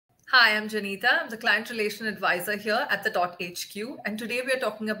Hi, I'm Janita. I'm the Client Relation Advisor here at the .HQ, and today we are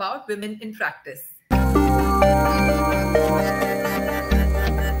talking about women in practice.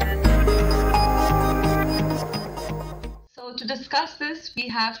 So to discuss this, we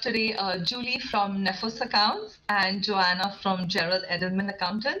have today Julie from Nephos Accounts and Joanna from Gerald Edelman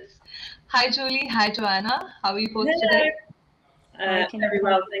Accountants. Hi, Julie. Hi, Joanna. How are you both today? Very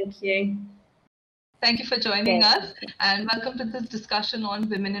well, thank you. Thank you for joining us, and welcome to this discussion on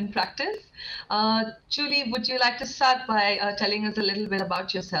women in practice. Julie, would you like to start by telling us a little bit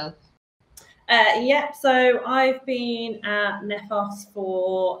about yourself? Yeah, so I've been at Nephos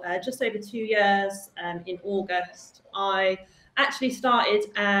for just over 2 years. In August, I actually started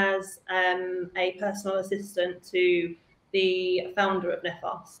as a personal assistant to the founder of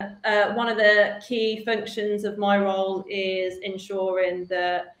Nephos. One of the key functions of my role is ensuring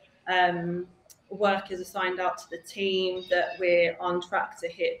that work is assigned out to the team, that we're on track to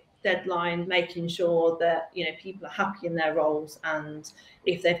hit deadline, making sure that people are happy in their roles, and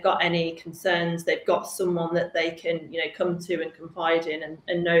if they've got any concerns, they've got someone that they can come to and confide in,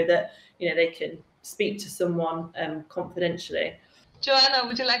 and know that they can speak to someone confidentially. Joanna,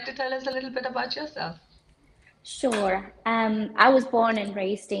 would you like to tell us a little bit about yourself? Sure. I was born and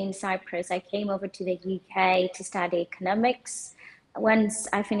raised in Cyprus. I came over to the UK to study economics. Once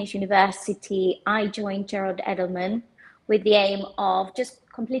I finished university, I joined Gerald Edelman with the aim of just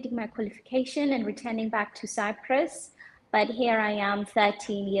completing my qualification and returning back to Cyprus. But here I am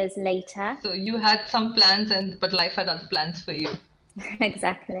 13 years later. So you had some plans, but life had other plans for you.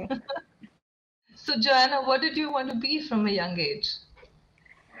 Exactly. So Joanna, what did you want to be from a young age?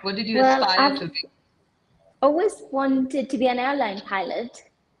 What did you aspire to be? Always wanted to be an airline pilot.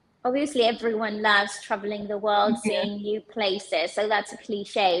 Obviously, everyone loves traveling the world, seeing new places. So that's a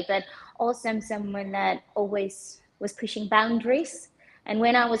cliche, but also I'm someone that always was pushing boundaries. And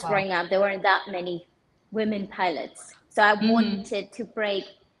when I was growing up, there weren't that many women pilots. So I wanted to break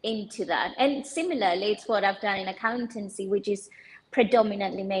into that. And similarly, it's what I've done in accountancy, which is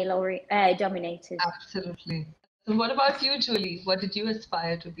predominantly male dominated. Absolutely. So what about you, Julie? What did you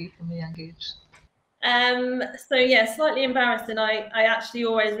aspire to be from a young age? So yeah, slightly embarrassing. I actually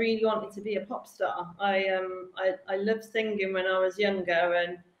always really wanted to be a pop star. I loved singing when I was younger,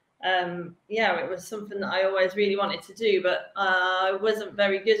 and yeah, it was something that I always really wanted to do, but I wasn't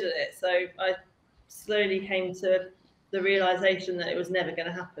very good at it. So I slowly came to the realization that it was never going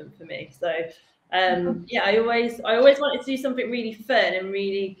to happen for me. So yeah, I always wanted to do something really fun and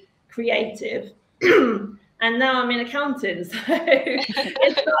really creative. And now I'm in accounting, so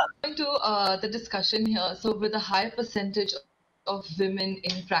it's not... Going to the discussion here. So with a high percentage of women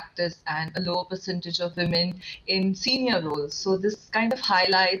in practice and a lower percentage of women in senior roles, so this kind of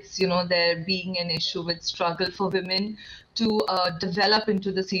highlights, there being an issue with struggle for women to develop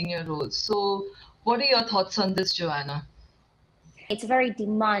into the senior roles. So what are your thoughts on this, Joanna? It's a very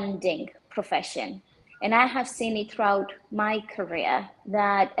demanding profession. And I have seen it throughout my career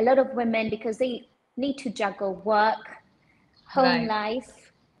that a lot of women, because they need to juggle work, home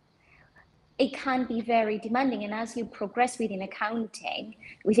life, it can be very demanding. And as you progress within accountancy,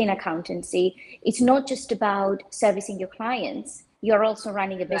 it's not just about servicing your clients. You're also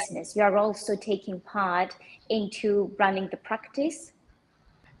running a business. You're also taking part into running the practice.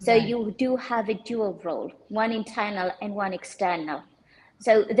 So you do have a dual role, one internal and one external.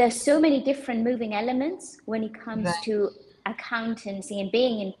 So there's so many different moving elements when it comes to accountancy and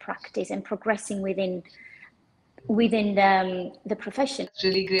being in practice and progressing within the profession. That's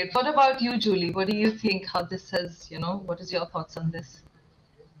really great. What about you, Julie? What do you think? How this has, what is your thoughts on this?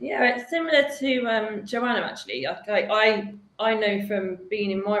 Yeah, it's similar to Joanna, actually. I know from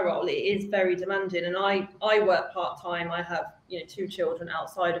being in my role, it is very demanding, and I work part-time. I have 2 children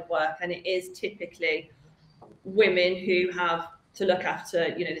outside of work, and it is typically women who have to look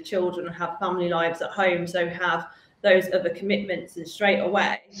after the children and have family lives at home, so have those other commitments and straight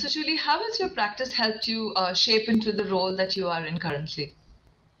away. So Julie, how has your practice helped you shape into the role that you are in currently?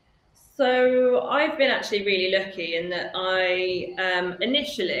 So I've been actually really lucky in that I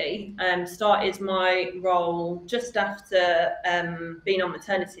initially started my role just after being on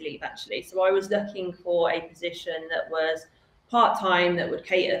maternity leave, actually. So I was looking for a position that was part-time, that would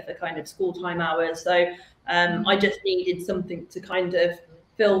cater for kind of school time hours. So I just needed something to kind of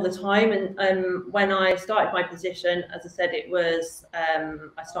fill the time. And when I started my position, as I said, it was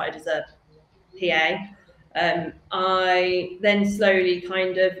I started as a PA. I then slowly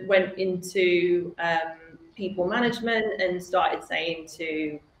kind of went into people management and started saying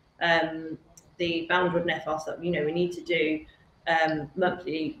to the founder of Nephos that we need to do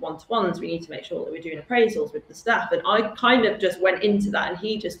monthly one-to-ones. We need to make sure that we're doing appraisals with the staff. And I kind of just went into that, and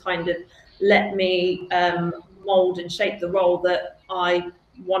he just kind of let me mold and shape the role that I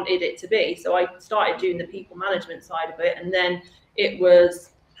wanted it to be. So I started doing the people management side of it, and then it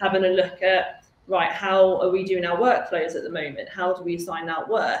was having a look at, right, how are we doing our workflows at the moment? How do we assign out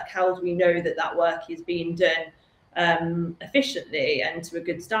work? How do we know that that work is being done efficiently and to a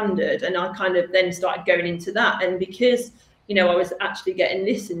good standard? And I kind of then started going into that, and because I was actually getting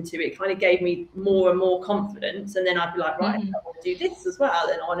listened to, it kind of gave me more and more confidence, and then I'd be like, right, I want to do this as well,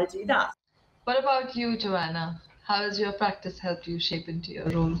 and I want to do that. What about you, Joanna? How has your practice helped you shape into your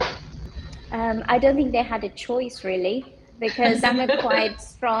role? I don't think they had a choice, really, because I'm a quite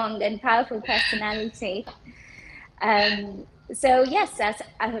strong and powerful personality. So yes,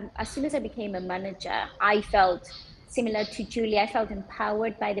 as soon as I became a manager, I felt similar to Julie. I felt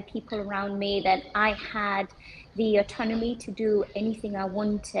empowered by the people around me, that I had the autonomy to do anything I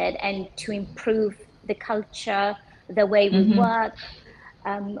wanted and to improve the culture, the way we work.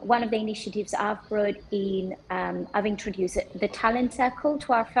 One of the initiatives I've brought in, I've introduced the talent circle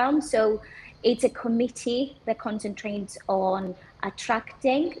to our firm. So it's a committee that concentrates on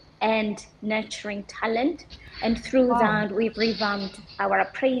attracting and nurturing talent. And through that, we've revamped our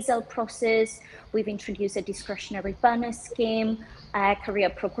appraisal process. We've introduced a discretionary bonus scheme, a career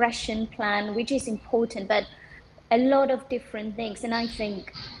progression plan, which is important, but a lot of different things. And I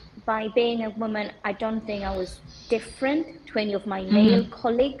think by being a woman, I don't think I was different to any of my male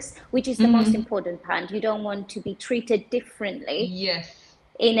colleagues, which is the most important part. You don't want to be treated differently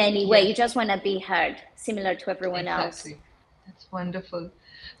in any way. You just want to be heard, similar to everyone else. That's wonderful.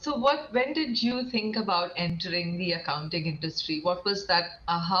 So when did you think about entering the accounting industry? What was that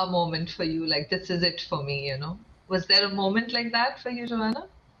aha moment for you? Like, this is it for me, Was there a moment like that for you, Joanna?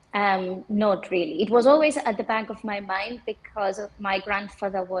 Not really. It was always at the back of my mind, because my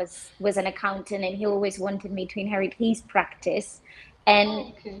grandfather was an accountant, and he always wanted me to inherit his practice.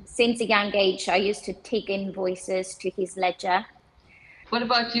 And since a young age, I used to take invoices to his ledger. What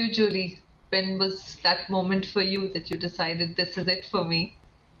about you, Julie? When was that moment for you that you decided this is it for me?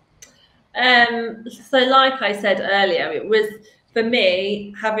 So like I said earlier, it was, for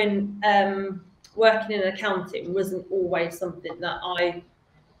me, having working in accounting wasn't always something that I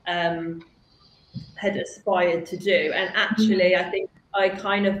had aspired to do. And actually, I think I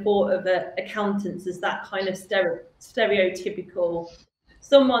kind of thought of accountants as that kind of stereotypical,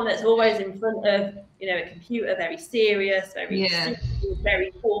 someone that's always in front of a computer, very serious, very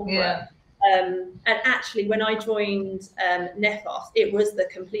very corporate. And actually, when I joined Nephos, it was the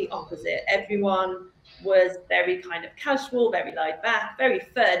complete opposite. Everyone was very kind of casual, very laid back, very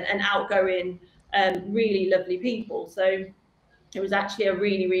fun and outgoing, really lovely people. So it was actually a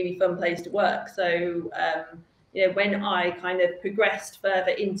really, really fun place to work. So, when I kind of progressed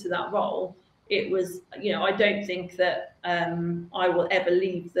further into that role, it was, I don't think that I will ever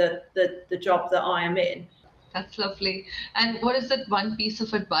leave the job that I am in. That's lovely. And what is that one piece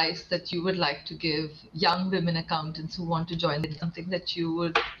of advice that you would like to give young women accountants who want to join? Something that you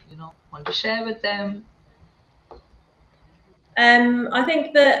would, want to share with them? I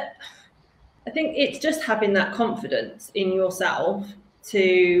think it's just having that confidence in yourself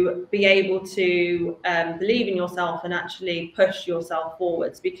to be able to believe in yourself and actually push yourself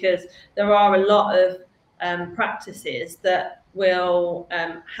forwards, because there are a lot of practices that will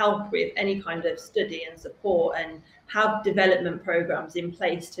help with any kind of study and support, and have development programs in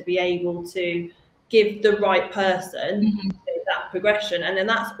place to be able to give the right person that progression. And then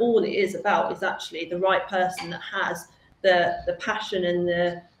that's all it is about, is actually the right person that has the passion and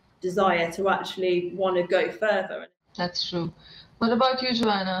the desire to actually want to go further. That's true. What about you,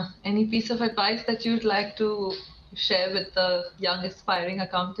 Joanna? Any piece of advice that you'd like to share with the young aspiring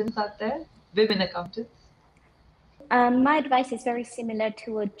accountants out there, women accountants? My advice is very similar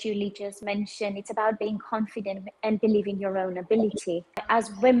to what Julie just mentioned. It's about being confident and believing your own ability.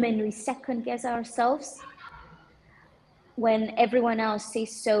 As women, we second guess ourselves when everyone else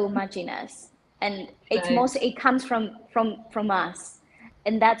sees so much in us, and it comes from us,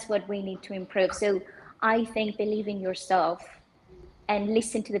 and that's what we need to improve. So I think believing yourself and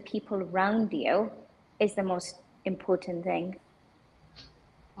listen to the people around you is the most important thing.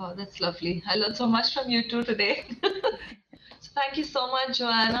 Oh, that's lovely. I learned so much from you two today. So thank you so much,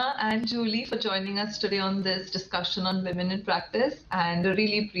 Joanna and Julie, for joining us today on this discussion on women in practice, and I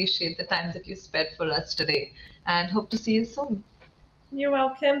really appreciate the time that you spent for us today, and hope to see you soon. You're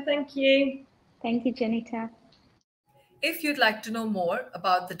welcome. Thank you. Thank you, Janita. If you'd like to know more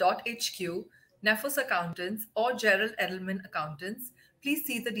about the .HQ, Nephos Accountants, or Gerald Edelman Accountants, please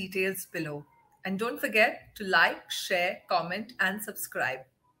see the details below. And don't forget to like, share, comment, and subscribe.